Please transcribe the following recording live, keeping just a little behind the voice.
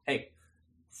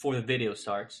before the video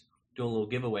starts, do a little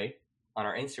giveaway on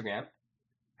our Instagram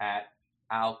at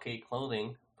ALK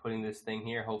Clothing. Putting this thing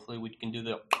here. Hopefully we can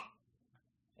do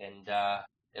and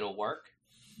it'll work.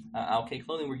 ALK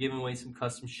Clothing, we're giving away some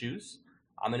custom shoes.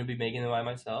 I'm going to be making them by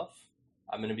myself.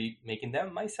 I'm going to be making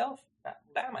them myself. Not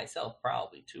by myself,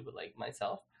 probably, too, but like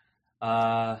myself.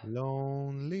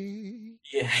 Lonely.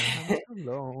 Yeah. I'm so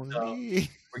lonely. So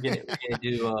we're gonna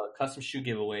do a custom shoe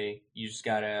giveaway. You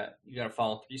gotta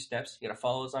follow 3 steps. You gotta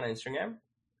follow us on Instagram.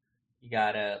 You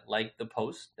gotta like the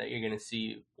post that you're gonna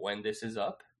see when this is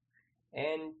up,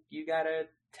 and you gotta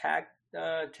tag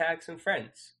some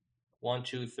friends. 1,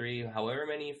 2, 3, however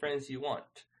many friends you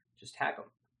want. Just tag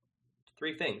them.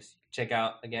 3 things. Check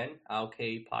out again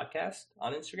ALK Podcast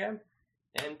on Instagram,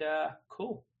 and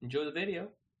cool. Enjoy the video.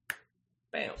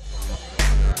 Bam.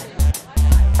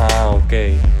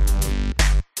 Okay.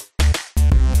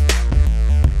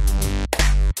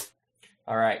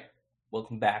 All right.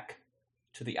 Welcome back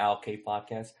to the ALK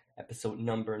Podcast, episode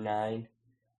number 9.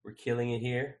 We're killing it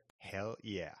here. Hell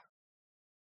yeah.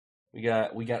 We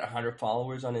got 100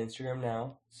 followers on Instagram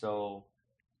now, so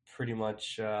pretty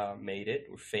much made it.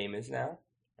 We're famous now.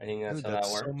 I think that's how that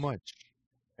works. So much.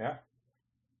 Yeah.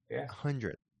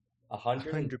 100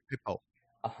 people.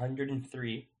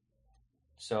 103.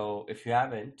 So if you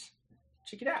haven't,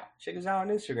 check it out. Check us out on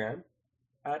Instagram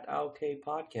at ALK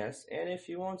Podcast. And if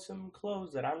you want some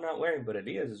clothes that I'm not wearing, but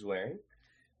Adias is wearing,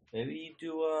 maybe you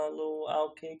do a little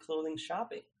ALK clothing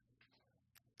shopping.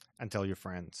 And tell your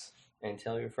friends.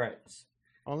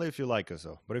 Only if you like us,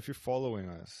 though. But if you're following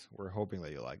us, we're hoping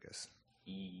that you like us.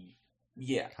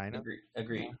 Yeah. Kind of?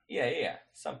 Agreed. Yeah.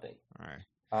 Something. All right.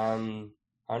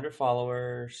 100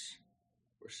 followers.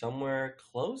 We're somewhere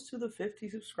close to the 50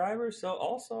 subscribers. So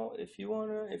also, if you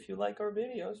like our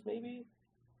videos, maybe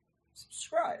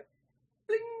subscribe.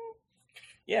 Bling!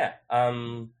 Yeah.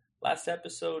 Last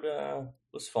episode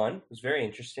was fun. It was very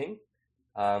interesting.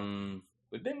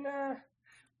 We've been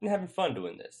having fun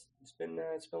doing this. It's been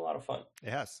a lot of fun. It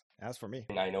has. As for me.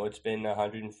 And I know it's been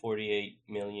 148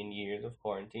 million years of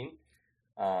quarantine.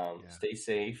 Stay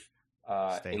safe.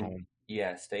 Stay home.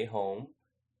 Yeah, stay home.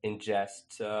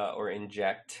 Ingest or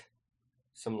inject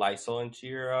some Lysol into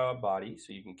your body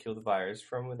so you can kill the virus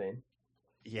from within.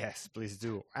 Yes, please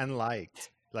do. And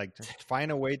liked. Like, find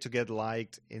a way to get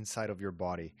liked inside of your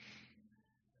body.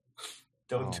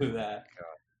 Don't do that.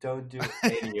 God. Don't do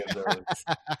any of those.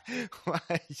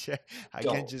 I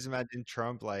can just imagine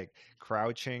Trump like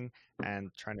crouching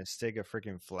and trying to stick a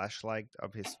freaking flashlight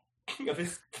up his.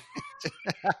 He's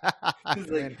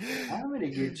like, I'm gonna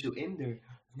get you in there.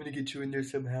 I'm gonna get you in there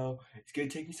somehow. It's gonna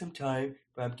take me some time,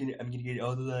 but I'm gonna get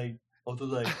all the light.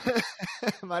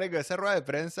 Marico, esa rueda de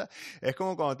prensa es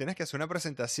como cuando tienes que hacer una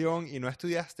presentación y no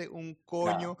estudiaste un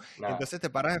coño, y entonces te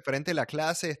paras de frente de la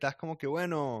clase y estás como que,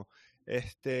 bueno,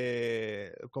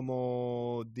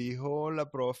 como dijo la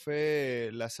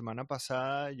profe la semana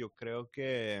pasada, yo creo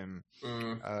que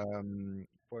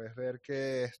puedes ver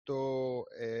que esto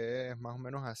es más o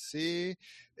menos así.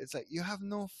 It's like, you have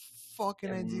no fucking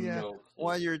idea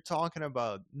what you're talking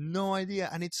about. No idea.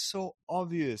 And it's so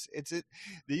obvious.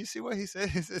 Do you see what he said?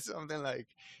 He said something like,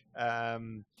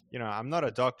 I'm not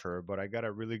a doctor, but I got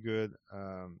a really good,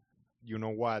 you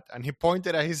know what? And he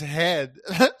pointed at his head.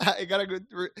 I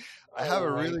have a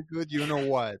really good, you know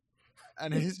what?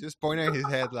 And he's just pointing at his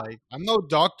head like, I'm no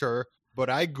doctor, but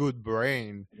I good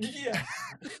brain. Yeah.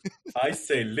 I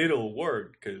say little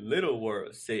word, because little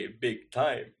words say big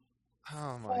time.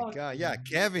 Oh my God. Yeah,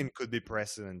 Kevin could be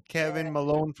president. Kevin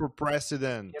Malone for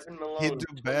president. He'd do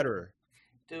better.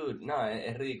 Dude, no,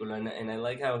 es ridículo. And I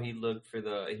like how he looked for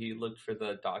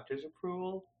the doctor's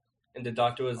approval. And the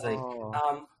doctor was like,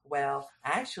 well,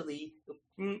 actually,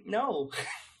 no.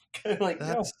 Like,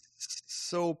 that's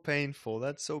so painful.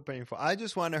 That's so painful. I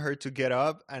just wanted her to get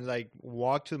up and like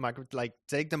walk to the microphone, like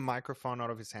take the microphone out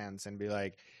of his hands and be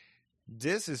like,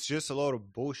 this is just a load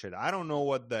of bullshit. I don't know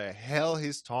what the hell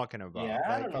he's talking about. Yeah, like,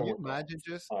 I don't know. Can you imagine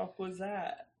just... What the fuck was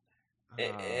that?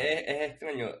 Es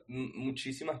extraño.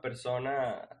 Muchísimas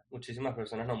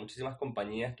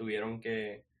compañías tuvieron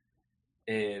que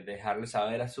dejarle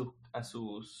saber a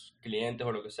sus clientes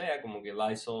o lo que sea, como que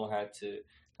Lysol had to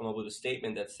come up with a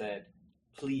statement that said,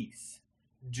 please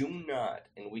do not,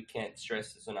 and we can't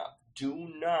stress this enough, do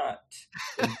not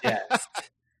ingest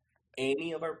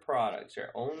any of our products.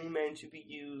 They're only meant to be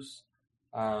used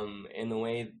in the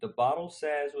way the bottle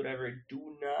says, whatever.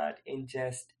 Do not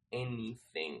ingest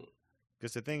anything.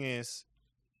 Because the thing is,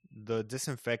 the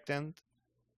disinfectant,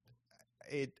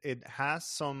 it has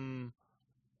some...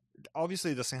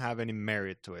 Obviously, it doesn't have any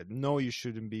merit to it. No, you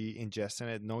shouldn't be ingesting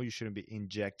it. No, you shouldn't be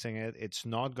injecting it. It's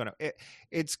not gonna...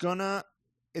 It's gonna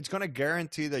it's going to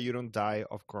guarantee that you don't die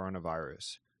of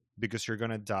coronavirus because you're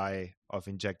going to die of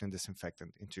injecting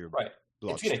disinfectant into your Right.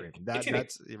 bloodstream. That's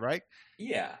right.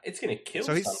 Yeah, it's gonna kill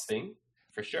So something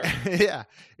for sure. yeah,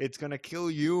 it's going to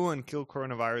kill you and kill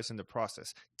coronavirus in the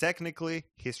process. Technically,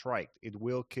 he's right. It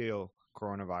will kill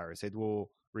coronavirus. It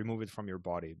will remove it from your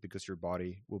body because your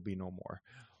body will be no more.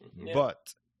 Yeah.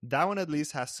 But that one at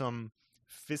least has some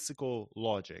physical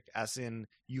logic, as in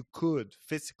you could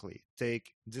physically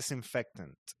take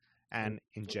disinfectant and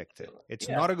inject it. It's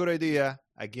Yeah. not a good idea.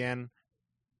 Again,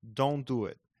 don't do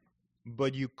it.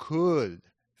 But you could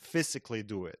physically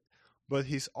do it. But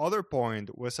his other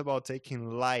point was about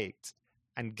taking light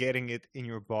and getting it in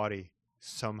your body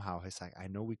somehow. He's like, I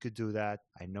know we could do that.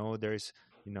 I know there's,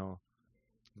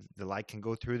 the light can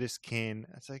go through the skin.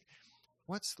 It's like,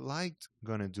 what's light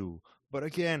gonna do? But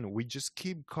again, we just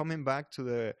keep coming back to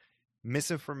the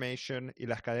misinformation y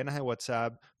las cadenas de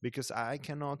WhatsApp, because I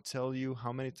cannot tell you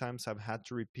how many times I've had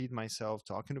to repeat myself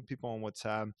talking to people on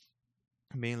WhatsApp,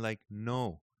 being like,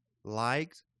 no,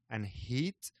 light and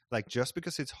heat, like just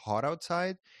because it's hot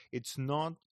outside, it's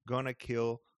not gonna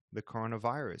kill the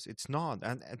coronavirus. It's not.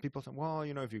 And people think, well,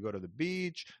 if you go to the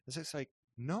beach, it's like,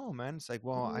 no, man. It's like,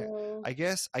 well, No. I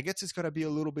guess it's gotta be a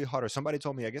little bit hotter. Somebody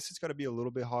told me, I guess it's gotta be a little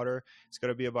bit hotter. It's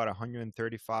gotta be about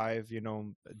 135,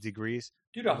 degrees.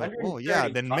 Dude, I'm like, well, yeah,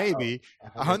 then maybe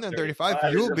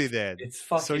 135 you'll be dead. It's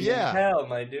So fucking yeah. hell,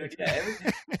 my dude. Yeah,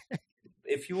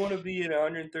 if you want to be at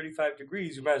 135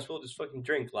 degrees, you might as well just fucking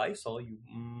drink Lysol, you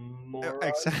moron.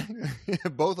 Exactly.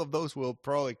 Both of those will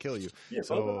probably kill you. Yeah,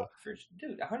 so,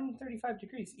 dude, 135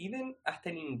 degrees, even hasta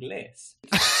en inglés.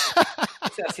 O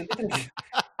sea,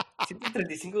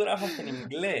 135 grados hasta en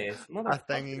inglés.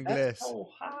 Hasta en inglés. That's so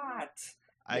hot.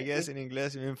 I guess in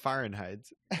English, even Fahrenheit.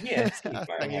 Yeah, sí,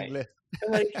 Hasta en inglés.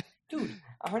 Like, dude,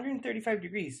 135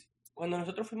 degrees. Cuando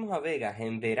nosotros fuimos a Vegas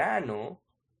en verano,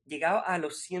 llegaba a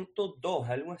los 102,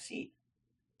 algo así.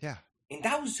 Yeah. And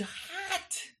that was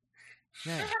hot.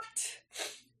 Yeah. Hot.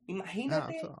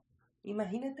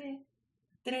 Imagínate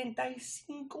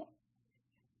 35.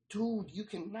 Dude, you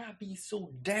cannot be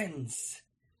so dense.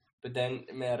 But then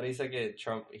me da risa que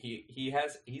Trump,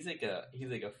 he's like a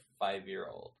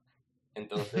 5-year-old.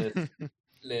 Entonces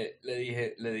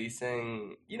le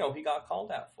dicen, he got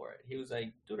called out for it. He was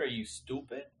like, dude, are you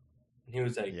stupid? And he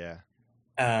was like, yeah.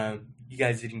 You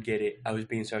guys didn't get it. I was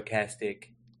being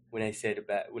sarcastic when I said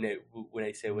about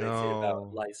I said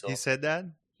about Lysol. He said that?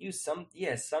 He was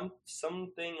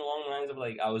something along the lines of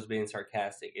like, I was being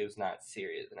sarcastic. It was not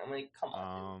serious. And I'm like, come on.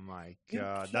 Oh dude. my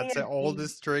God. That's the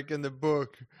oldest trick in the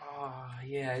book. Oh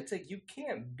yeah. It's like, you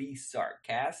can't be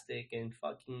sarcastic in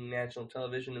fucking national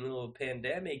television in the middle of a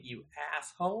pandemic, you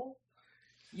asshole.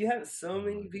 You have so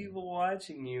many people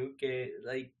watching you que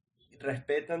like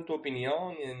respetan tu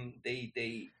opinión and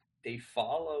they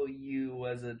follow you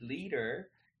as a leader.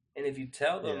 And if you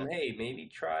tell them, hey, maybe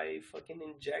try fucking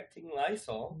injecting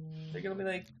Lysol, they're gonna be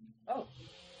like, oh.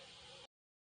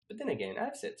 But then again,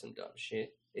 I've said some dumb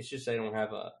shit. It's just I don't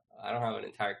have an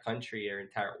entire country or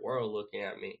entire world looking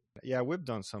at me. Yeah, we've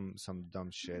done some dumb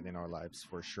shit in our lives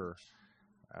for sure.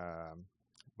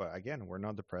 But again, we're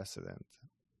not the president.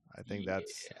 I think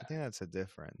that's a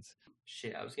difference.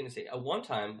 Shit, I was gonna say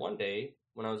one day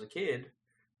when I was a kid,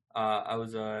 I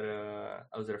was at a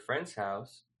friend's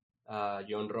house,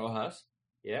 John Rojas.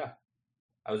 Yeah,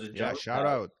 I was at John. Yeah, shout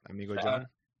out, amigo John.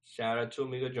 Shout out to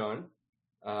amigo John.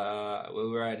 We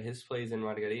were at his place in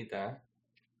Margarita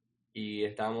y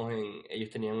ellos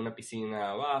tenían una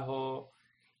piscina abajo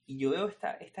y yo veo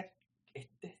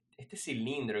este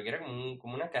cilindro que era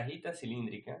como una cajita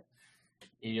cilíndrica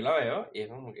y yo la veo y es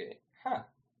como que,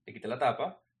 le quité la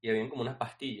tapa y habían como unas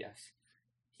pastillas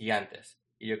gigantes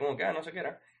y yo como que, no sé qué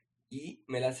era, y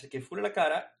me la acerqué full a la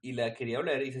cara y la quería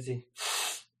oler y hice así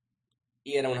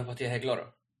y eran unas pastillas de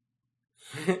cloro.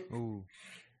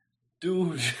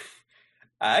 Dude,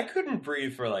 I couldn't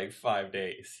breathe for like 5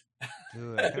 days.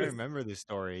 Dude, I can't remember this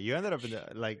story. You ended up in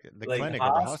the clinic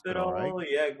or the hospital, right?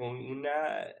 Yeah, con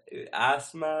una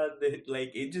asthma that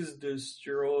it just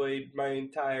destroyed my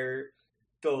entire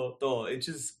todo. It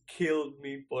just killed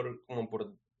me por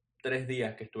 3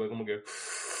 días que estuve como que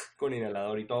con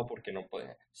inhalador y todo porque no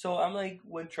podía. So I'm like,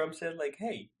 when Trump said like,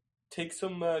 hey, take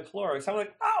some Clorox, I'm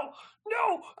like, oh,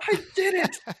 no, I did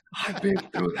it. I've been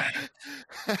through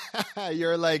that.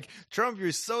 You're like, Trump,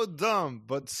 you're so dumb,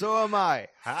 but so am I.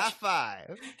 High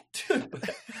five. Dude,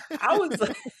 I was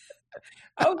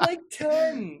like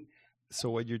 10. So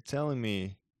what you're telling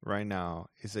me right now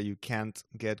is that you can't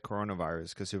get coronavirus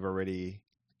because you've already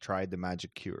tried the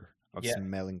magic cure of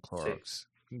smelling Clorox.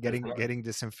 Getting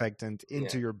disinfectant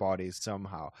into your body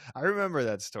somehow. I remember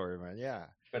that story, man. Yeah.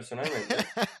 personalmente.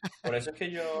 Por eso es que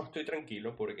yo estoy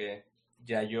tranquilo, porque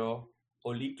ya yo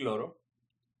olí cloro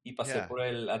y pasé Yeah. por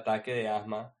el ataque de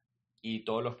asma y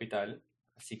todo el hospital.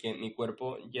 Así que mi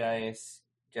cuerpo ya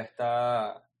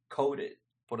está coated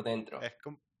por dentro. Es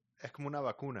como, es como una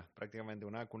vacuna, prácticamente,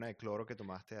 una vacuna de cloro que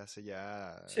tomaste hace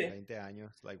ya Sí, 20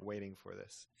 años, like waiting for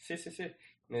this. sí.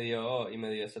 Me dio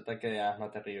ese ataque de asma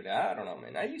terrible. I don't know,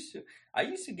 man. I used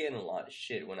to get in a lot of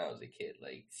shit when I was a kid.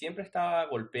 Like, siempre estaba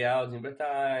golpeado, siempre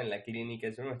estaba en la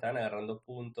clínica, siempre me estaban agarrando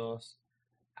puntos.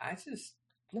 I just,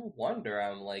 no wonder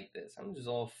I'm like this. I'm just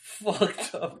all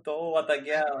fucked up, todo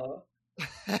ataqueado.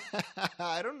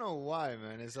 I don't know why,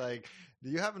 man. It's like, do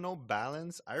you have no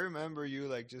balance? I remember you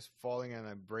like just falling and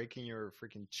like, breaking your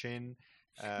freaking chin.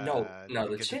 No, Y the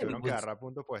que te chin tuvieron que was, agarrar a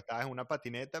punto, pues estabas en una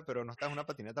patineta, pero no estabas en una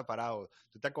patineta parado.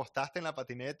 Tú te acostaste en la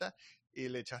patineta y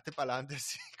le echaste para adelante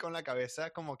así con la cabeza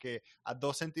como que a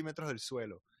 2 centímetros del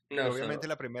suelo. Y no, obviamente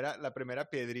so, la primera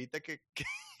piedrita que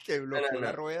no, bloqueó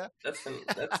la no. rueda. That's the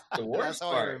That's worst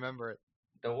how I part. remember it.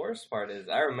 The worst part is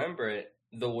I remember it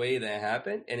the way that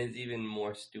happened, and it's even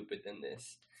more stupid than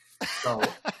this. So,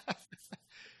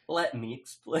 let me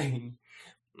explain.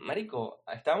 Marico,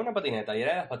 estaba en una patineta y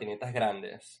era de las patinetas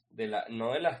grandes,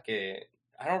 no de las que,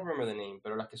 I don't remember the name,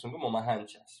 pero las que son como más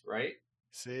anchas, right?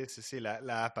 Sí, sí, sí,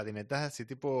 las patinetas así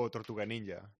tipo Tortuga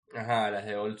Ninja. Ajá, las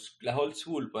old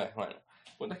school, pues, bueno.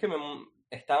 El punto es que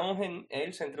estábamos en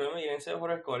el centro de Medirense de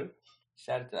Jorascol.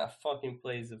 Shout out to that fucking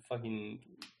place, the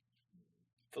fucking,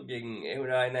 es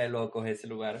una vaina de locos ese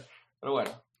lugar. Pero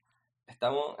bueno,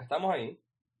 estamos ahí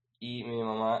y mi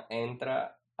mamá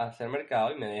entra a hacer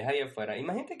mercado y me deja ahí afuera.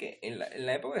 Imagínate que en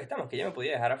la época que estamos, que ella me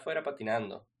podía dejar afuera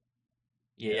patinando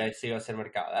y Yeah. ella se iba a hacer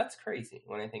mercado. That's crazy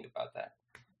when I think about that.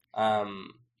 Um,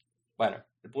 bueno,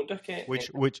 el punto es que,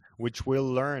 Which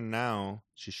we'll learn now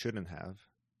she shouldn't have.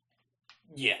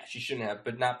 yeah, she shouldn't have,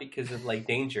 but not because of like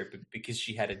danger, but because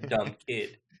she had a dumb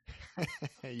kid.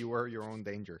 You were your own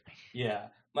danger.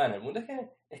 Yeah. Bueno, el punto es que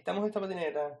estamos en esta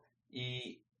patineta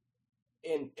y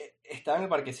estaba en el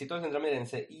parquecito del Centro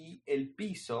Mirense y el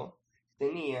piso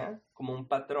tenía como un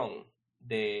patrón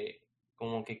de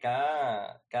como que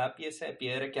cada pieza de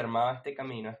piedra que armaba este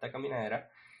camino, esta caminadera,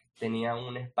 tenía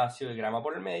un espacio de grama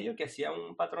por el medio que hacía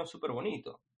un patrón súper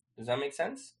bonito. Does that make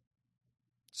sense?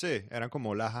 Sí, eran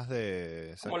como lajas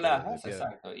de, Como exacto, de lajas, piedra.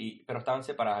 exacto, pero estaban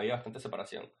separadas, había bastante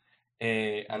separación.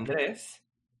 Ujú. Andrés,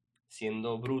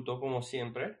 siendo bruto como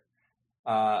siempre,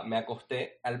 me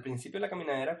acosté al principio de la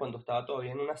caminadera cuando estaba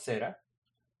todavía en una acera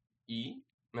y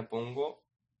me pongo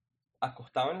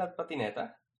acostado en la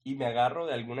patineta y me agarro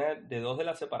de alguna de dos de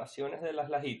las separaciones de las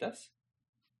lajitas,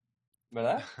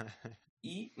 ¿verdad?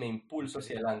 Y me impulso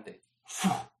hacia Okay. adelante. ¡Fu!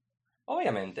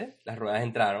 Obviamente, las ruedas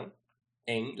entraron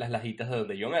en las lajitas de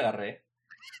donde yo me agarré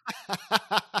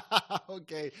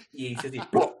Okay. y hice así,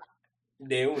 ¡plop!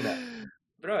 De una.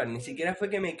 Bro, ni siquiera fue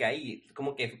que me caí,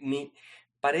 como que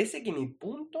parece que mi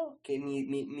punto, que mi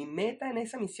meta en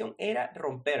esa misión era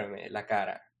romperme la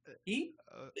cara. Y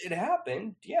Uh, it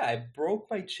happened, yeah, I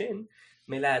broke my chin,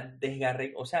 me la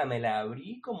desgarré, o sea, me la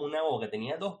abrí como una boca,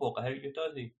 tenía dos bocas, yo estaba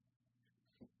así.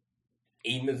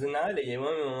 Y no sé nada, le llevo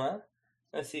a mi mamá,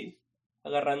 así,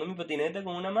 agarrando mi patineta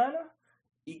con una mano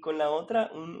y con la otra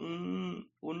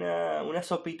una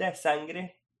sopita de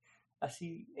sangre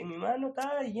así en mi mano,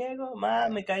 tal, y llego, más,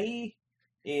 me caí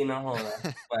y no jodas.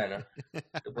 Bueno,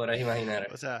 te podrás imaginar.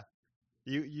 o sea,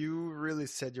 you really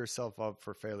set yourself up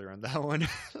for failure on that one.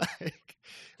 Like,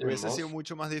 Dude, hubiese sido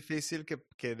mucho más difícil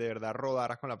que de verdad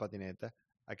rodaras con la patineta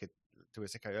a que te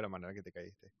hubieses caído de la manera que te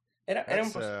caíste. era un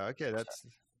That's proceso, okay. o sea, That's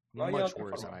no había much otra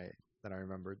worse than forma. I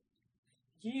remembered.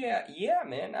 Yeah,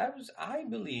 man, I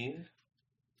believe,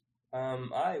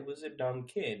 I was a dumb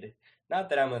kid. Not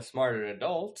that I'm a smarter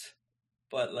adult,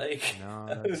 but like, No,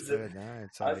 I that's was, a- good. No,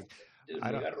 it's I was, like dude,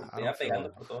 I don't I me don't iba pegando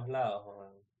feel por todos lados, joder.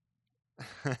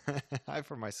 I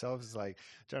for myself is like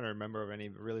trying to remember of any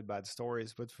really bad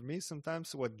stories, but for me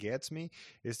sometimes what gets me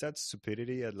is that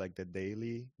stupidity at like the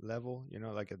daily level,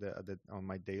 like at the on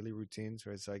my daily routines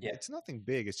where it's like Yeah, it's nothing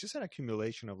big, it's just an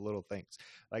accumulation of little things.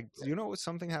 Like yeah, what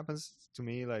something happens to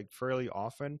me like fairly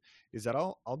often is that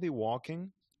I'll be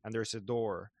walking and there's a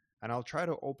door and I'll try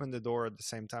to open the door at the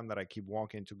same time that I keep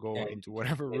walking to go and into you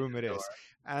can't whatever get room it the door. is.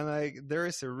 And like there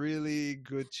is a really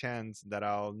good chance that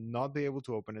I'll not be able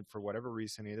to open it for whatever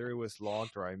reason. Either it was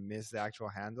locked or I missed the actual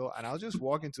handle, and I'll just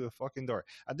walk into the fucking door.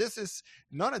 And this is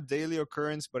not a daily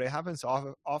occurrence, but it happens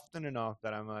often enough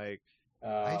that I'm like,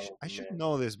 Oh, I should man.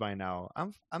 know this by now.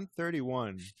 I'm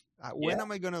 31. When Yeah,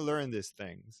 am I gonna learn these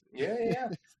things? yeah.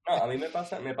 No, a mí me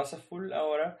pasa full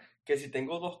ahora que si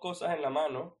tengo dos cosas en la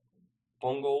mano,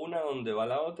 pongo una donde va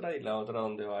la otra y la otra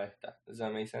donde va esta. Does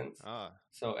that make sense? Ah,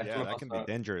 So, esto yeah, me that can be pasó,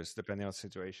 dangerous depending on the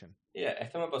situation. yeah,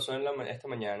 esto me pasó esta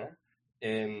mañana.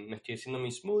 Me estoy haciendo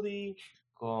mi smoothie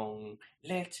con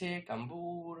leche,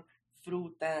 cambur,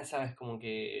 fruta, ¿sabes? Como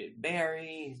que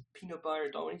berries, peanut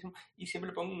butter, todo buenísimo. Y siempre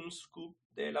le pongo un scoop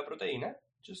de la proteína,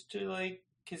 just to like,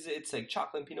 because it's like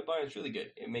chocolate and peanut butter, it's really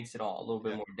good. It makes it all a little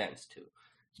bit Yeah. more dense too.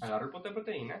 Agarro el pote de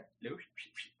proteína, luego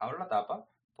abro la tapa,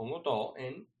 pongo todo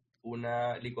en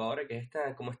una licuadora que es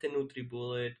esta, como este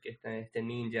NutriBullet, que está este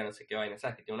Ninja, no sé qué vaina,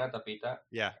 ¿sabes? Que tiene una tapita,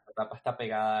 Yeah. la tapa está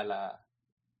pegada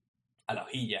a la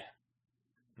hojilla.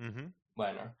 Mm-hmm.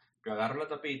 Bueno, yo agarro la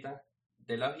tapita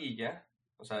de la hojilla,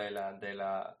 o sea, de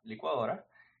la licuadora,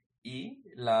 y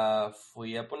la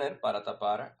fui a poner para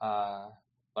tapar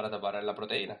la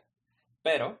proteína.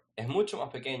 Pero es mucho más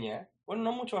pequeña, bueno,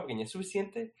 no mucho más pequeña, es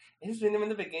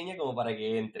suficientemente pequeña como para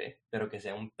que entre, pero que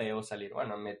sea un peo salir.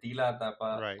 Bueno, metí la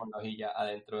tapa Right. con la hojilla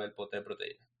adentro del pote de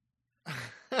proteína.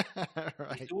 Y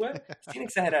Right. estuve, sin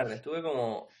exagerar, estuve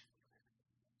como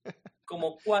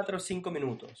 4 o 5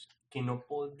 minutos que no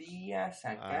podía Ah,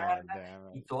 sacarla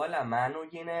damn y it. toda la mano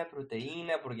llena de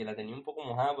proteína porque la tenía un poco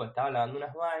mojada porque estaba lavando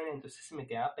unas vainas, entonces se me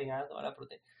quedaba pegada toda la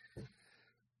proteína.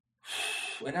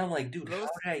 And I'm like, dude, how Those,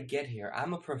 did I get here?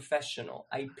 I'm a professional.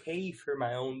 I pay for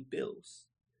my own bills.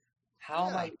 How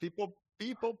am yeah, I?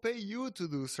 people pay you to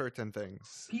do certain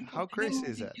things. People How pay crazy me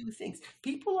is to that? do things.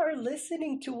 People are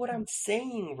listening to what I'm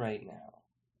saying right now.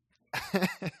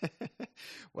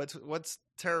 What's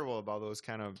terrible about those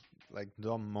kind of like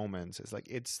dumb moments is like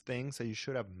it's things that you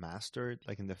should have mastered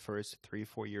like in the first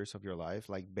 3-4 years of your life,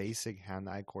 like basic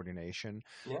hand-eye coordination,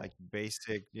 Yeah, like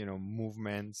basic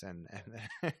movements and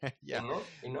yeah,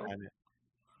 and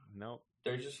no,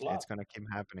 there's just a it's lot. gonna keep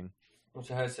happening.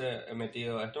 Muchas veces esto me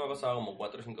ha pasado como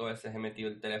 4 o 5 veces, he metido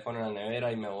el teléfono en la nevera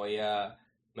y me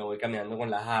voy caminando con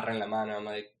la jarra en la mano. I'm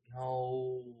like,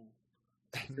 no,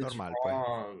 this is Normal, pues.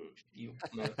 wrong. Y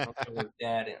me tengo que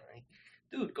voltear. And like,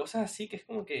 dude, cosas así que es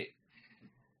como que,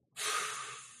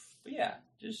 but yeah,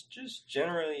 just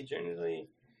generally,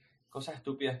 cosas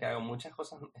estúpidas que hago. Muchas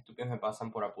cosas estúpidas me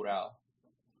pasan por apurado,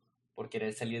 por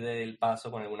querer salir del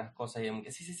paso con algunas cosas y como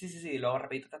que sí, lo hago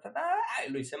rapidito,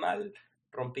 lo hice mal,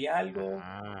 rompí algo.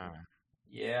 Ah,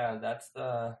 Yeah, that's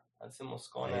the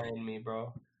moscona ahí, in me,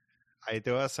 bro. ahí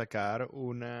te voy a sacar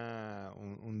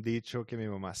un dicho que mi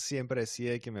mamá siempre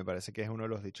decía y que me parece que es uno de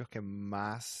los dichos que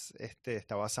más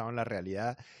está basado en la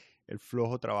realidad. El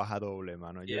flojo trabaja doble,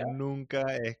 mano. Yo Yeah, nunca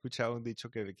he escuchado un dicho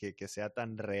que sea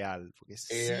tan real, porque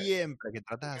yeah. siempre que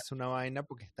tratas de hacer una vaina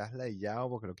porque estás ladillado,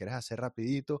 porque lo quieres hacer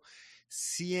rapidito,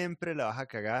 siempre la vas a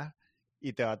cagar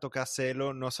y te va a tocar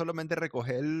hacerlo, no solamente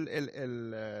recoger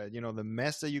the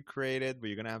mess that you created, but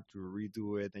you're gonna have to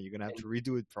redo it and you're gonna have And to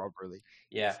redo it properly.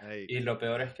 yeah, It's like, y lo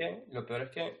peor es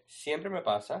que siempre me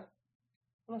pasa,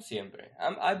 no siempre,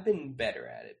 I've been better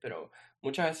at it, pero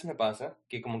muchas veces me pasa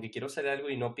que como que quiero hacer algo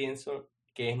y no pienso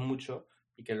que es mucho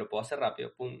y que lo puedo hacer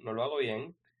rápido, pum, no lo hago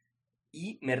bien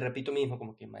y me repito mismo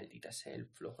como que maldita sea el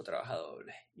flojo trabajador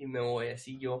y me voy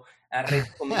así yo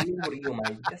arrecho conmigo mismo porque digo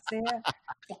maldita sea,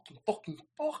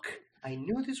 fuck, I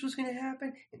knew this was gonna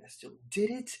happen and I still did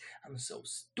it, I'm so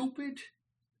stupid.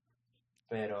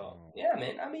 Pero, oh, yeah,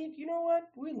 man. I mean, you know what?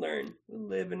 We learn. We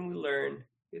live and we learn.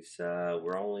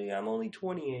 I'm only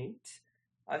 28.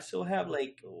 I still have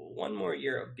like one more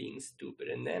year of being stupid,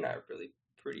 and then I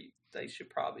should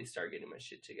probably start getting my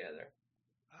shit together.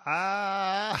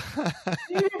 ah,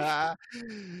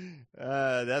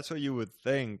 that's what you would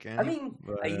think, I eh? mean,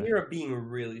 But a year of being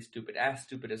really stupid, as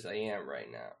stupid as I am right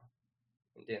now.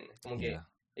 ¿Entiendes? Como que yeah.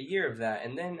 a year of that,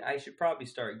 and then I should probably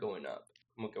start going up.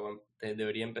 Como que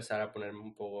debería empezar a ponerme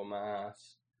un poco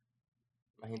más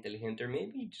inteligente, or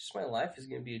maybe just my life is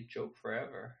gonna be a joke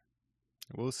forever.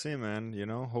 We'll see, man.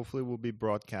 Hopefully we'll be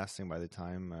broadcasting by the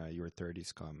time your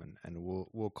 30s come, and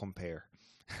we'll compare.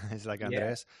 It's like, Yeah,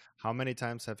 Andres, how many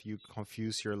times have you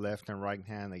confused your left and right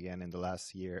hand again in the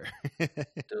last year?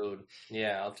 dude.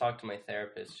 Yeah, I'll talk to my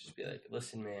therapist. Just be like,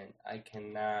 listen, man, I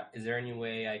cannot. Is there any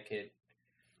way I could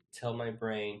tell my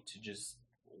brain to just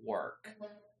work?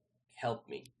 Help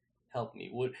me, help me.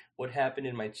 What happened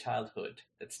in my childhood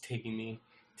that's taking me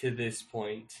to this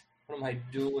point? What am I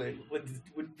doing?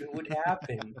 What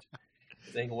happened?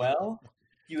 It's like, well,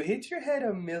 you hit your head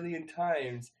a million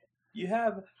times. You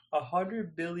have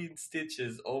 100 billion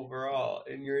stitches overall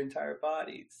in your entire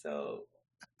body. So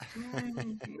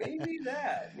maybe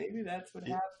that's what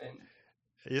Y, happened.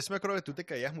 y eso me acuerdo que tú te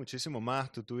caías muchísimo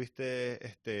más. Tú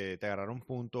tuviste, te agarraron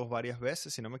puntos varias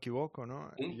veces, si no me equivoco,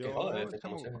 ¿no? Que joder, Yo, veces,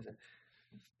 chamo, muchas veces.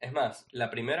 Es más, la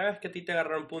primera vez que a ti te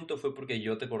agarraron punto fue porque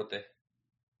yo te corté.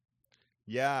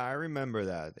 Yeah, I remember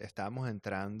that. Estábamos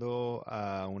entrando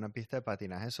a una pista de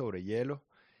patinaje sobre hielo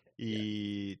Yeah.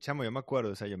 y, chamo, yo me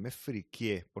acuerdo, o sea, yo me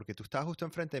friqué porque tú estabas justo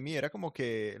enfrente de mí. Era como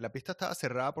que la pista estaba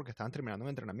cerrada porque estaban terminando un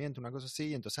entrenamiento, una cosa así,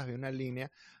 y entonces había una línea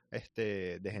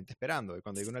de gente esperando. Y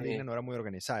cuando digo una línea Sí. no era muy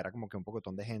organizada, era como que un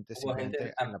pocotón de gente Hubo simplemente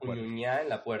gente en la puerta. apuñuñada en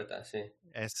la puerta, sí.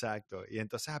 Exacto. Y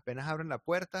entonces apenas abren la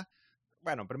puerta,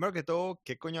 bueno, primero que todo,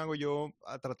 ¿qué coño hago yo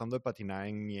tratando de patinar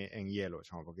en hielo,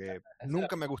 chamo? Porque Esa era-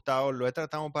 nunca me ha gustado, lo he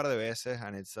tratado un par de veces,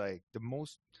 and it's like the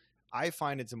most, I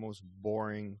find it's the most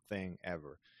boring thing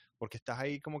ever. Porque estás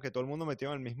ahí como que todo el mundo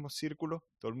metido en el mismo círculo,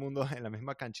 todo el mundo en la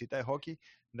misma canchita de hockey,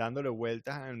 dándole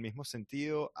vueltas en el mismo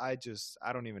sentido. I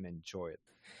don't even enjoy it.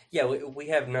 Yeah,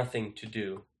 we have nothing to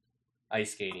do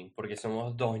ice skating porque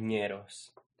somos dos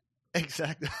ñeros.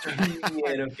 Exacto.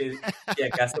 Ñeros que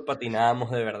acaso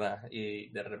patinábamos de verdad y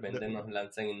de repente The- nos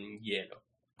lanzan en hielo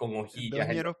con Dos hojillas en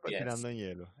los ñeros pies. patinando en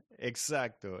hielo.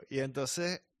 Exacto. Y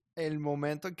entonces, el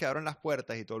momento en que abren las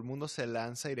puertas y todo el mundo se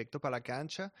lanza directo para la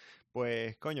cancha,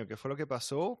 pues, coño, ¿qué fue lo que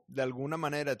pasó? De alguna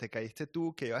manera te caíste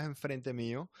tú, que ibas enfrente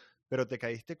mío, pero te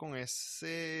caíste con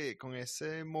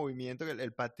ese movimiento que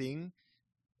el patín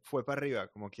fue para arriba,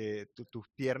 como que tus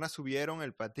piernas subieron,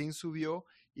 el patín subió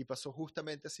y pasó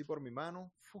justamente así por mi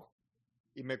mano,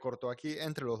 y me cortó aquí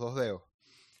entre los dos dedos.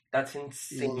 That's Y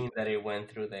insane that it went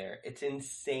through there. It's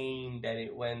insane that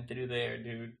it went through there,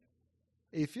 dude.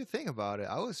 if you think about it,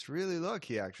 I was really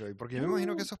lucky actually, porque yo me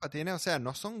imagino que Woo. esos patines, o sea,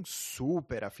 no son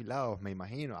súper afilados, me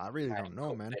imagino. I really don't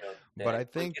know, Marico, man. pero But de I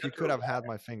think cualquier you otro could have lugar. had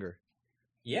my finger.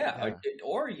 Yeah, Yeah.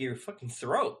 or your fucking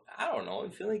throat. I don't know. I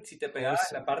feel like si te Or pegaba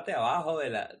en la parte de abajo de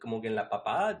la, como que en la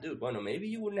papada, dude, bueno, maybe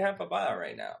you wouldn't have papada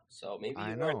right now. So maybe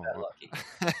I you weren't that know.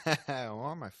 lucky.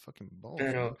 On my fucking balls,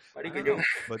 man. Pero, I marico, don't yo, know.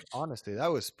 But honestly,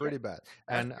 that was yeah, pretty bad.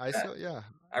 that's And pretty I bad. saw, yeah,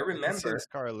 I I can see the remember,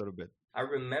 scar a little bit. I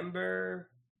remember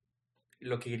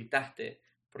lo que gritaste,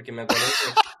 porque me acuerdo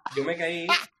que yo me caí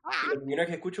y lo primero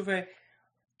que escucho fue,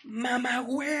 ¡Mamá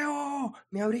huevo!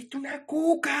 ¡Me abriste una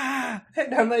cuca!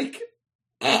 And I'm like,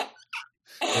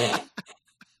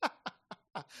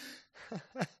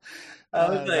 I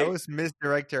was That like, was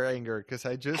misdirected anger because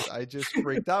I just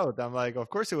freaked out. I'm like, of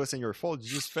course it wasn't your fault. You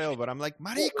just failed. But I'm like,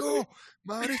 Marico,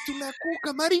 me abriste una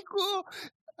cuca, Marico.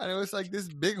 And it was like this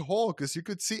big hole because you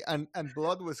could see and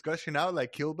blood was gushing out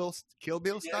like Kill Bill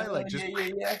yeah, style, like just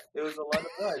yeah. It was a lot of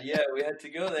blood. Yeah, we had to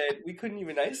go there. We couldn't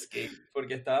even ice skate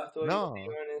porque estabas todo ahí no.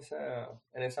 metido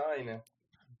en esa vaina.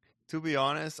 To be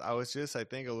honest, I was just I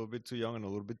think a little bit too young and a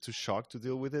little bit too shocked to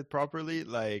deal with it properly.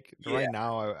 Like Yeah, right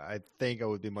now, I think I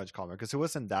would be much calmer because it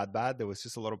wasn't that bad. There was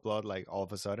just a lot of blood like all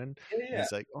of a sudden, and yeah.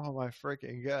 it's like, oh my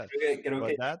freaking god. Creo que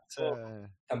But that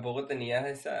tampoco tenías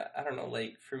esa, I don't know,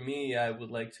 like, for me, I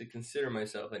would like to consider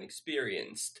myself uh, an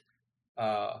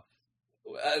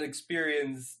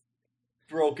experienced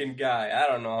broken guy. I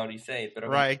don't know how to say it, pero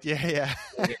right, yeah,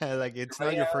 como que yeah. Like yo it's me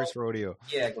not había your dado, first rodeo.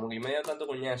 yeah, como que yo me había dado tanto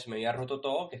coñazo y me había roto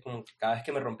todo, que es como que cada vez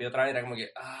que me rompí otra vez era como que,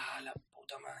 ah, la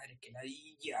puta madre, que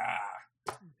ladilla.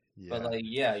 But Yeah. like,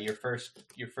 yeah, your first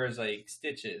like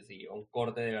stitches y un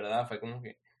corte de verdad fue como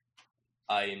que,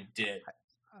 I am dead.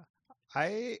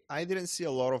 I didn't see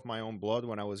a lot of my own blood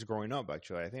when I was growing up.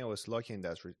 Actually, I think I was lucky in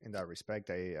in that respect.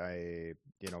 I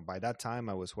you know by that time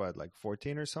I was what like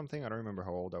 14 or something. I don't remember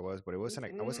how old I was, but it wasn't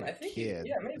I wasn't I a think, kid.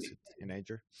 yeah, I was maybe. a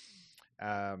teenager.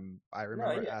 I No,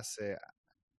 remember yeah. as a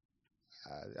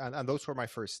and those were my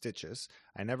first stitches.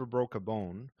 I never broke a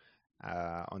bone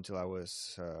until I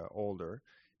was older,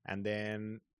 and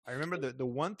then I remember the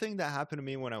one thing that happened to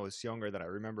me when I was younger that I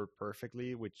remember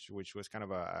perfectly, which was kind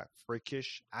of a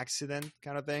freakish accident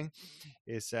kind of thing,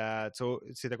 is so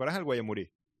si te acuerdas del Guayamurí,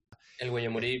 El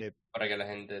Guayamurí, este, para que la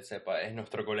gente sepa, es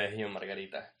nuestro colegio en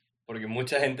Margarita. Porque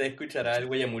mucha gente escuchará el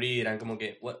Guayamurí y dirán como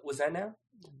que, what was that now?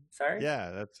 Sorry?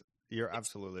 yeah, that's you're It's,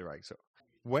 absolutely right. So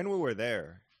when we were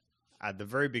there at the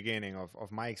very beginning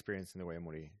of my experience in the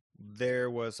Guayamuri, there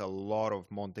was a lot of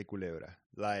Monte Culebra,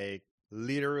 like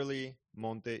literally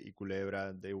Monte y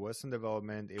Culebra. There wasn't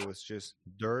development; it was just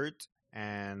dirt.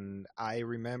 And I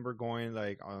remember going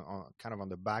like on kind of on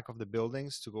the back of the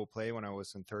buildings to go play when I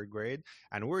was in third grade,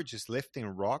 and we were just lifting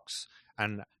rocks.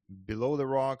 And below the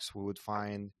rocks, we would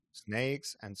find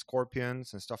snakes and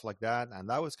scorpions and stuff like that. And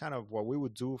that was kind of what we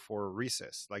would do for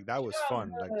recess. Like that was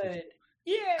fun. Like childhood.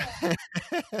 Yeah.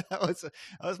 that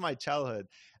was my childhood,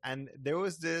 and there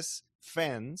was this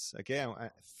fence. Okay,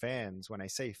 fence. When I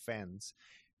say fence,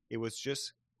 it was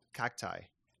just cacti.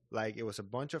 Like it was a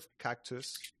bunch of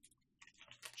cactus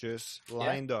just Yeah.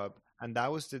 lined up, and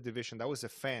that was the division. That was the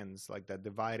fence, like that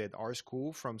divided our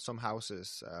school from some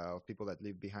houses of people that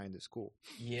lived behind the school,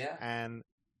 Yeah. and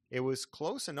it was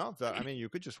close enough that I mean you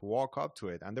could just walk up to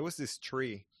it, and there was this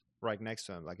tree. right next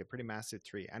to him, like a pretty massive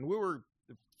tree. And we were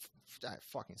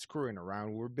fucking screwing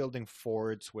around. We were building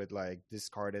forts with like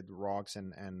discarded rocks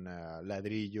and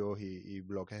ladrillos y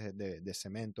bloques de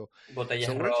cemento. Botellas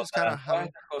So we're just kind rotas, of todas having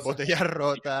estas cosas que botellas significan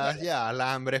rotas, guerra. yeah,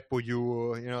 alambres,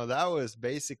 puyú. You know, that was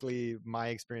basically my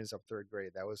experience of third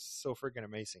grade. That was so freaking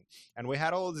amazing. And we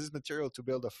had all this material to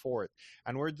build a fort.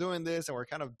 And we're doing this and we're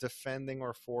kind of defending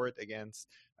our fort against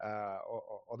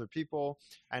other people.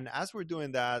 And as we're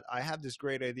doing that, I have this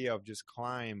great idea of just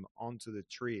climb onto the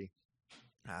tree.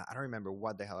 I don't remember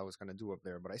what the hell I was going to do up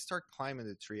there, but I start climbing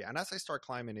the tree. And as I start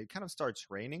climbing, it kind of starts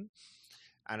raining.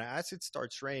 And as it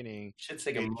starts raining, Shit's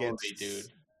like a it movie, gets.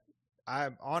 dude. I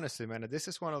honestly, man, this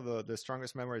is one of the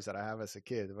strongest memories that I have as a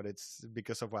kid, but it's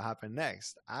because of what happened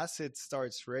next. As it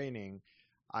starts raining,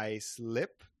 I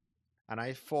slip and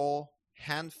I fall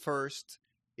hand first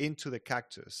into the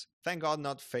cactus. Thank God,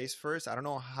 not face first. I don't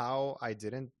know how I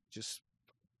didn't, just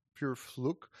pure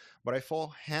fluke, but I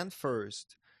fall hand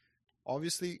first,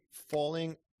 obviously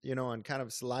falling, and kind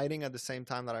of sliding at the same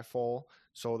time that I fall,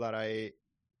 so that I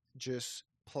just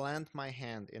plant my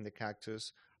hand in the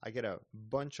cactus. I get a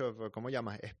bunch of, ¿cómo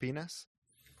llamas? Espinas?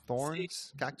 See,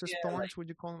 Thorns? Cactus yeah, like thorns, would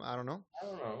you call them? I don't know. I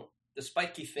don't know the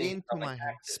spiky things Into on the my hand.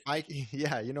 cactus. Spiky.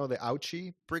 Yeah, the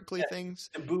ouchy, prickly Yeah, things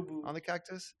the boo boo. on the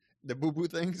cactus. The boo boo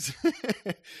things.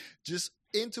 Just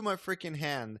into my freaking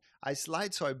hand. I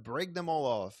slide so I break them all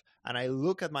off. And I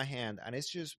look at my hand and it's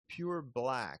just pure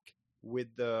black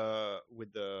with the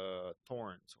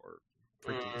thorns or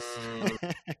pricklies.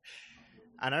 Mm,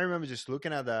 And I remember just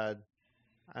looking at that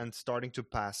and starting to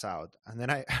pass out. And then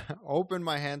I open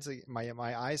my hands,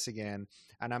 my eyes again,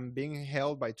 and I'm being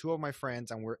held by two of my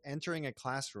friends, and we're entering a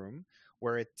classroom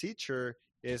where a teacher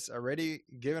is already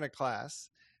giving a class,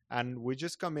 and we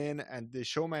just come in and they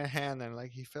show my hand, and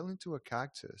like he fell into a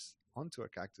cactus, onto a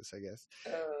cactus, I guess.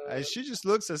 And she just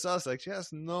looks at us like she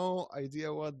has no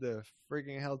idea what the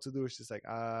freaking hell to do. She's like,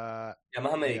 llamas a yeah,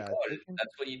 medicol. take him.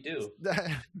 That's what you do.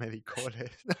 Medicol.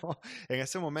 No. En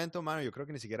ese momento, mano, yo creo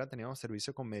que ni siquiera teníamos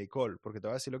servicio con Medicol, porque te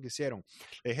voy a decir lo que hicieron.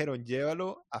 Le dijeron,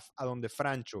 llévalo a donde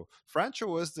Francho. Francho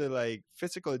was the like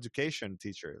physical education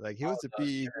teacher. Like he was the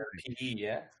PE guy. PE,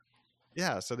 yeah.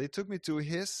 Yeah, so they took me to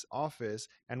his office,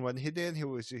 and what he did,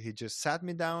 he just sat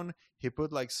me down. He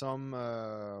put like some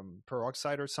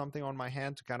peroxide or something on my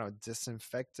hand to kind of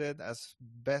disinfect it as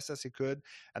best as he could,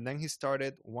 and then he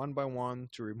started one by one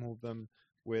to remove them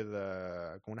with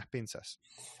con unas pinzas.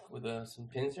 With some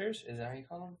pincers, is that how you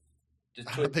call them? Just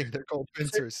I don't think they're called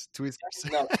pincers, Tweezers?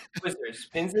 tweezers. No, Twizzers.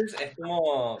 Pincers es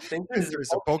como pincers is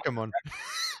Pincers, a Pokemon.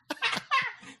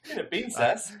 Tiene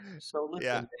pinzas. So listen,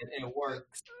 Yeah, man, it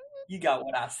works. You got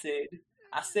what I said.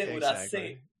 I said what I said.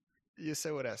 exactly. You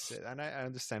say what I said, and I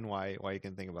understand why you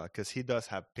can think about it, because he does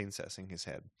have pincers in his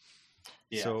head.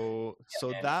 Yeah. So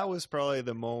man. that was probably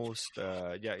the most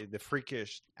the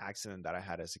freakish accident that I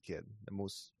had as a kid, the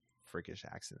most freakish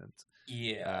accident.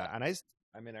 Yeah. And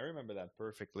I remember that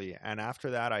perfectly. And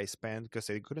after that, I spent, because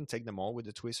they couldn't take them all with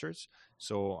the tweezers,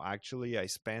 so actually I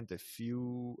spent a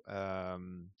few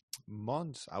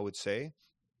months, I would say,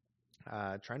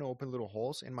 trying to open little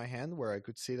holes in my hand where I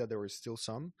could see that there were still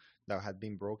some that had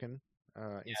been broken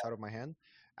inside of my hand,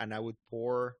 and I would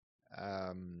pour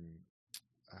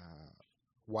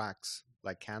wax,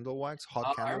 like candle wax,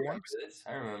 hot candle wax.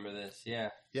 I remember this.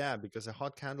 Yeah, because the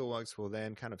hot candle wax will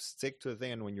then kind of stick to the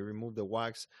thing, and when you remove the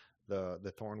wax,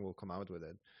 the thorn will come out with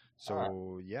it.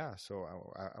 So yeah, so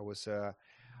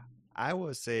I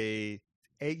was a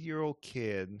 8-year-old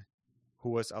kid who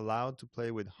was allowed to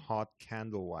play with hot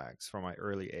candle wax from my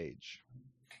early age.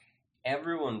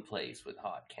 Everyone plays with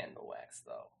hot candle wax,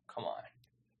 though. Come on.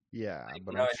 Yeah, like,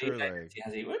 but I'm sure like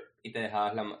así, y te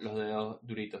dejabas los dedos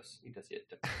duritos y te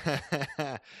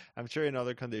hacías. I'm sure in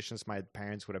other conditions my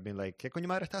parents would have been like, ¿qué coño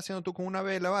madre estás haciendo tú con una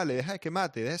vela? Vale, deja de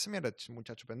quemarte, deja esa mierda,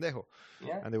 muchacho pendejo.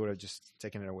 Yeah. And they would have just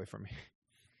taken it away from me.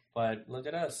 But look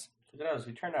at us.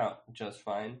 We turned out just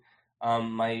fine.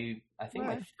 My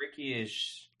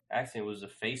freaky-ish accident was a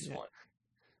face one,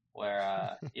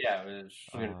 where it was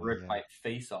going to rip my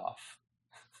face off.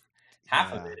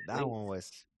 Half of it. That one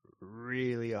was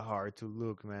really hard to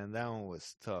look, man. That one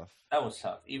was tough. That was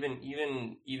tough.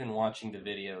 Even watching the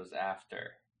videos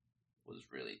after was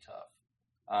really tough.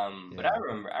 But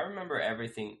I remember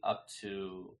everything up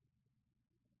to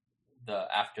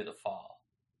after the fall.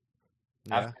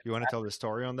 Yeah, you want to tell the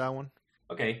story on that one?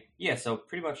 Okay, yeah. So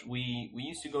pretty much, we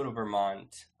used to go to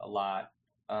Vermont a lot.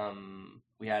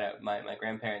 We had my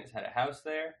grandparents had a house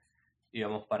there.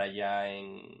 Íbamos para allá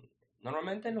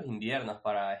normalmente en los inviernos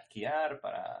para esquiar,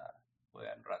 para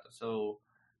jugar un rato. So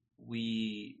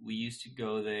we used to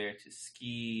go there to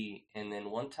ski, and then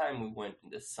one time we went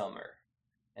in the summer,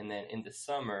 And then in the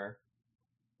summer,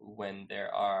 when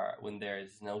there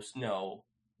is no snow,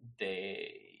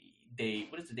 they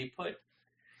what is it?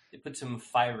 They put some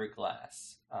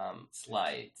fiberglass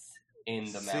slides in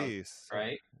the mountain, Sí,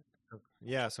 right?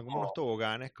 ya, son como unos Oh,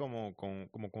 toboganes como con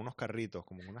unos carritos,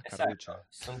 como unas exacto. carruchas.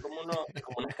 Son como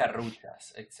unas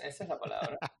carruchas. Esa es la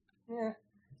palabra. Yeah.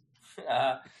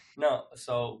 Ah, no,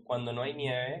 so cuando no hay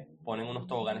nieve, ponen unos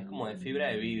toboganes como de fibra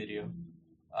de vidrio.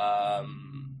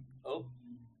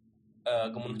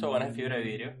 Como unos toboganes de fibra de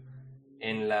vidrio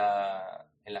en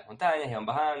las montañas y van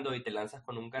bajando y te lanzas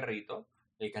con un carrito.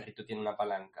 El carrito tiene una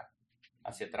palanca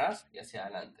hacia atrás y hacia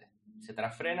adelante. Hacia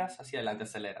atrás frenas, hacia adelante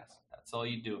aceleras. That's all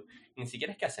you do. Ni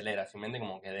siquiera es que aceleras, simplemente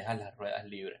como que dejas las ruedas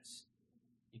libres.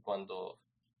 Y cuando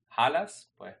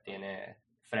jalas, pues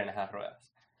frenas las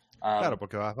ruedas. Claro, Um,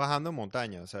 porque vas bajando en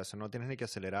montaña, o sea, eso no tienes ni que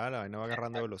acelerar, la vaina va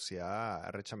agarrando velocidad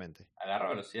arrechamente. Agarro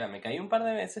velocidad. Me caí un par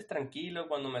de veces tranquilo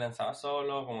cuando me lanzaba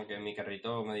solo, como que mi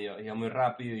carrito medio iba muy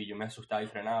rápido y yo me asustaba y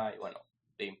frenaba y bueno,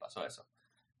 bien, pasó eso.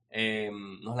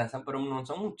 Nos lanzan, pero no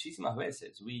son muchísimas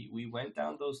veces. We went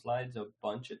down those slides a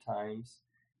bunch of times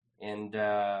and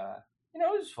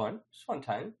it was fun. It was a fun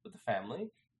time with the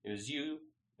family. It was you,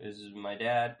 it was my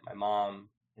dad, my mom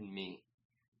and me.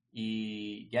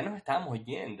 Y ya nos estábamos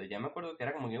yendo, ya me acuerdo que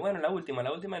era como que, bueno, la última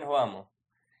y nos vamos.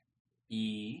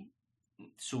 Y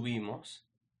subimos,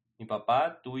 mi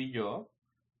papá, tú y yo,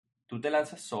 tú te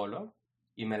lanzas solo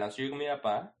y me lanzo yo con mi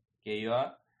papá, que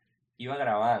iba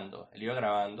grabando, él iba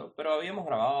grabando, pero habíamos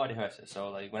grabado varias veces.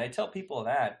 So like when I tell people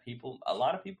that, a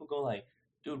lot of people go like,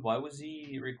 dude, why was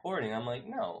he recording? I'm like,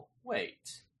 no,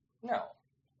 wait, no,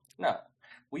 no.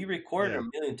 We recorded Yeah, a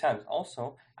million times.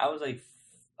 Also, I was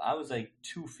like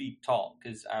 2 feet tall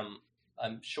because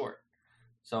I'm short.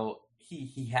 So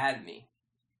he had me.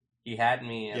 He had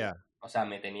me, yeah, o sea,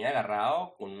 me tenía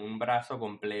agarrado con un brazo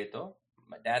completo.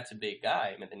 My dad's a big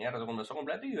guy. Me tenía agarrado con un brazo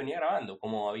completo y venía grabando,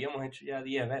 como habíamos hecho ya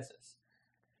 10 veces.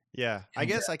 yeah. I And,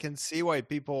 guess I can see why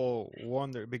people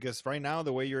wonder because right now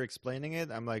the way you're explaining it,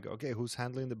 I'm like, okay, who's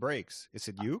handling the brakes? Is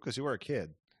it you? Because you were a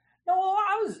kid. no,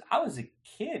 I was a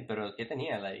kid, pero que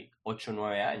tenía, like, 8 o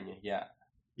 9 años ya.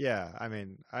 Yeah, I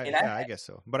mean, And I, I guess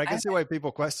so. But I I can had, see why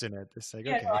people question it. It's like,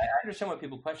 yeah, no, okay. I understand why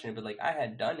people question it, but, like, I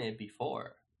had done it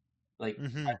before. Like,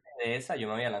 Hmm. antes de esa yo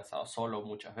me había lanzado solo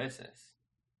muchas veces.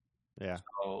 Yeah,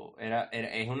 So,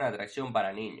 es una atracción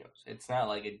para niños. It's not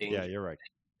like a yeah, danger. you're right.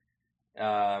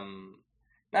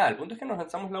 Nada, el punto es que nos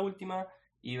lanzamos la última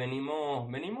y venimos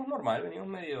normal, venimos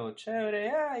medio chévere,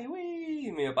 ay, uy,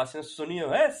 y mi papá haciendo su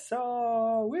sonido,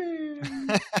 eso, uy,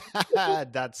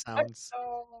 That sounds.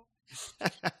 eso.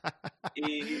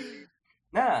 Y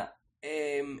nada,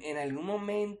 en algún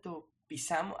momento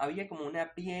pisamos, había como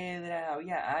una piedra,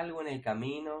 había algo en el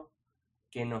camino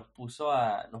que nos puso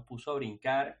a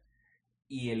brincar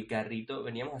y el carrito,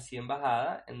 veníamos así en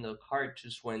bajada, and the cart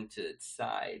just went to its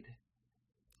side.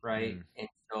 Right? Mm. And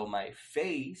so my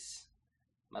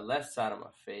left side of my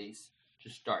face,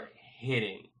 just started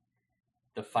hitting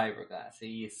the fiberglass.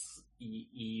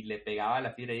 Y le pegaba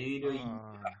la fibra de vidrio y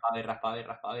Ah, raspaba y raspaba y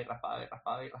raspaba y raspaba y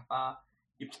raspaba y raspaba.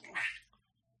 Y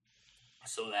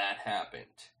so that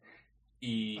happened.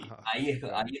 Y ah, ahí es,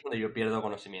 God. ahí es donde yo pierdo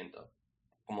conocimiento.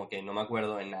 Como que no me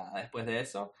acuerdo de nada después de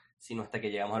eso, sino hasta que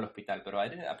llegamos al hospital. Pero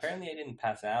apparently I didn't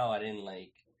pass out. I didn't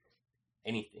like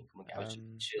anything. Como que I was just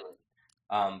Um, chilling.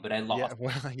 But I yeah, lost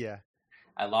well, yeah,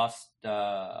 I lost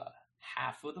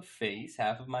half of the face,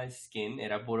 half of my skin.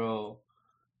 Era pura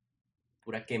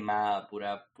quemada,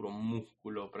 puro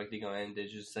músculo prácticamente.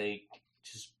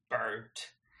 Just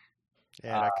burnt.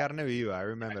 era carne viva, I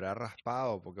remember, era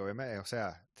raspado, porque obviamente, o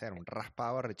sea, era un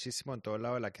raspado arrechísimo en todo el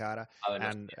lado de la cara, A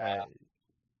and velocidad.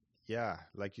 yeah,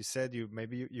 like you said,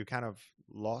 you kind of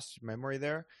lost memory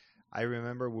there. I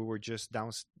remember we were just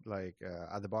down, like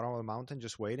at the bottom of the mountain,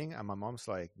 just waiting, and my mom's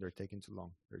like, "They're taking too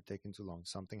long. They're taking too long.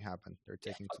 Something happened. They're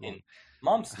Yeah, taking too long." fucking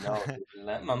moms know.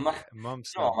 Mamá, Yeah,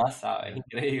 moms no, know. mamá sabe, es Yeah.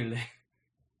 increíble.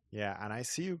 Yeah, and I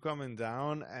see you coming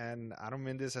down, and I don't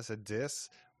mean this as a diss,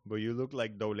 but you look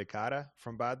like Doble Cara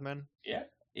from Batman. Yeah,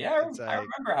 yeah. It's I like,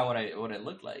 remember what it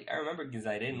looked like. I remember because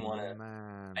I didn't want to. I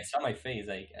man, saw my face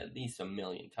like at least a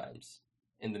million times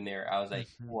in the mirror. I was like,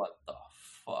 what the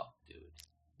fuck, dude?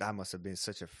 that must have been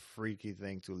such a freaky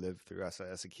thing to live through as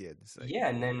a kid. It's like, Yeah,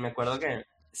 and then me acuerdo que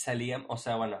salíamos, o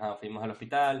sea, bueno, ajá, fuimos al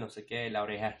hospital, no sé qué, la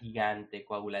oreja gigante,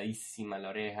 coaguladísima la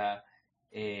oreja,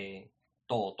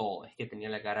 todo, es que tenía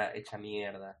la cara hecha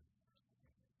mierda.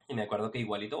 Y me acuerdo que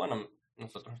igualito, bueno,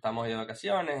 nosotros estábamos de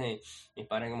vacaciones y mis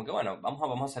padres como que, bueno,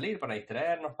 vamos a salir para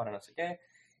distraernos, para no sé qué.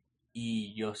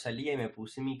 Y yo salía y me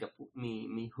puse mi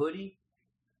hoodie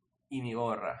y mi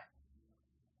gorra.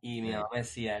 Y mi hey, mamá me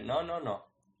decía, no, no, no.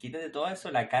 quítate todo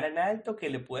eso, la cara en alto que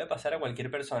le puede pasar a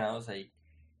cualquier persona. I was like,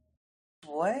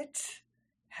 what?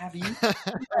 Have you seen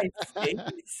my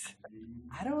face?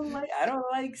 I don't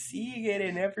like seeing it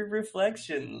in every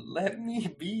reflection. Let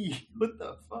me be. What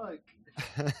the fuck?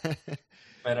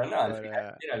 Pero no,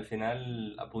 al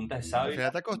final a punta de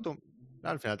sábila.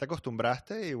 Al final te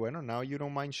acostumbraste y bueno, now you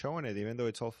don't mind showing it even though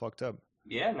it's all fucked up.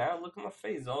 Yeah, now look at my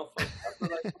face, all fucked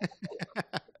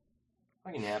up.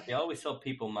 Fucking happy. I always tell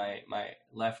people my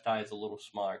left eye is a little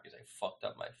smaller because I fucked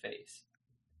up my face.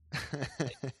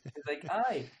 It's like,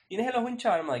 you know, hello,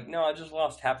 hinchar. I'm like, no, I just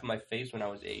lost half of my face when I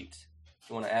was 8.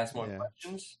 You want to ask more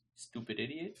questions? Stupid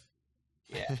idiot.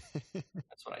 Yeah,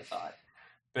 that's what I thought.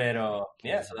 But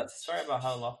yeah, so that's the story about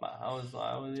how I lost how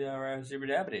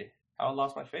I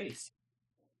lost my face.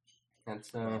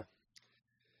 That's and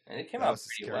it came out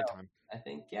pretty well. Time. I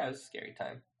think it was a scary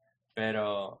time. But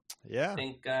yeah, I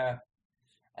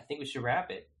think we should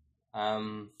wrap it.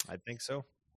 I think so.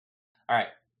 All right,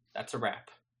 that's a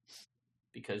wrap.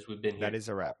 Because we've been here. That is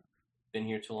a wrap. Been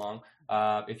here too long.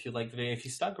 If you like the video, if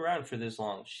you stuck around for this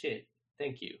long, shit,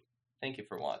 thank you. Thank you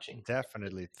for watching.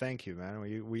 Definitely. Thank you, man.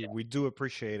 We do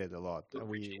appreciate it a lot.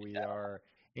 We are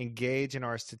engaged in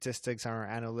our statistics and our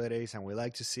analytics, and we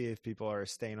like to see if people are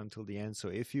staying until the end. So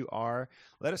if you are,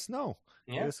 let us know.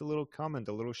 Yeah. Give us a little comment,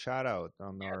 a little shout out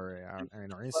on our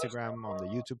Instagram, on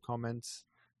the YouTube comments.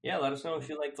 Yeah, let us know if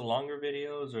you like the longer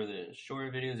videos or the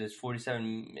shorter videos. It's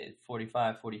 47,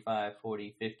 45, 45,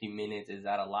 40, 50 minutes. Is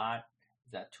that a lot?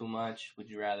 Is that too much? Would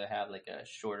you rather have like a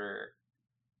shorter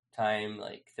time,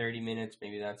 like 30 minutes?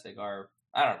 Maybe that's like I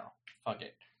don't know. Fuck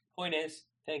it. Point is,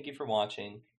 thank you for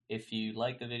watching. If you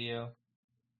like the video,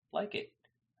 like it.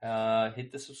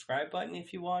 Hit the subscribe button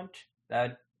if you want.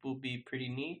 That will be pretty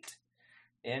neat.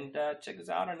 And check us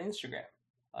out on Instagram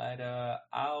at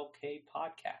AOK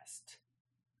Podcast.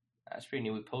 That's pretty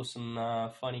neat. We post some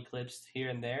funny clips here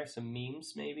and there, some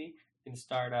memes maybe. We can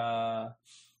start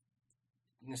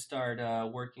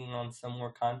working on some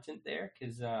more content there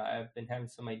because I've been having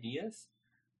some ideas.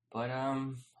 But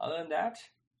other than that,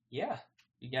 yeah.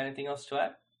 You got anything else to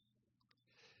add?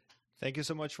 Thank you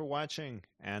so much for watching,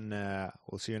 and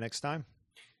we'll see you next time.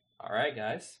 All right,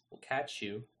 guys. We'll catch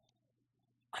you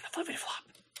on the flippity flop.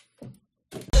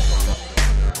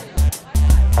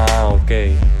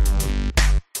 Okay.